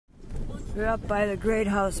We're up by the great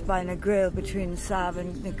house by Negril, between Sav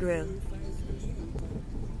and Negril.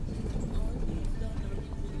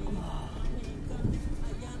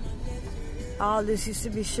 All this used to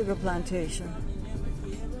be sugar plantation.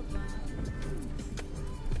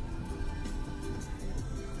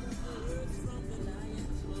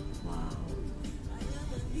 Wow.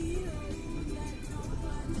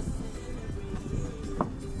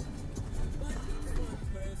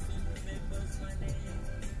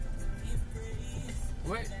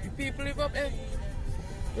 Where do people live up there?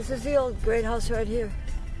 This is the old great house right here.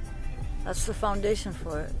 That's the foundation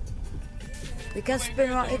for it. You can spin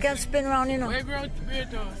around. You can spin around, you know. Where great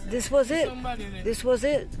house? This was it. Somebody there. This was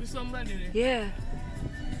it. With somebody there. Yeah.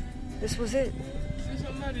 This was it. See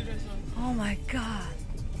somebody there, son. Oh my God.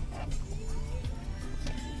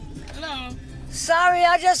 Hello. Sorry,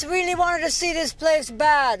 I just really wanted to see this place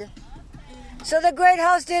bad. So the great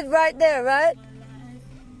house did right there, right?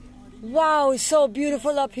 Wow, it's so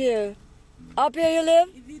beautiful up here. Up here you live?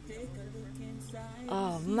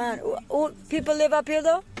 Oh man, people live up here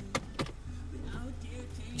though?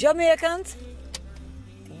 Jamaicans?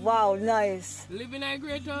 Wow, nice. Live in a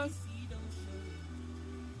great house.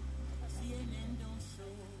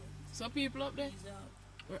 Some people up there.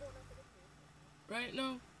 Right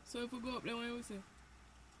now. So if we go up there, what do we say?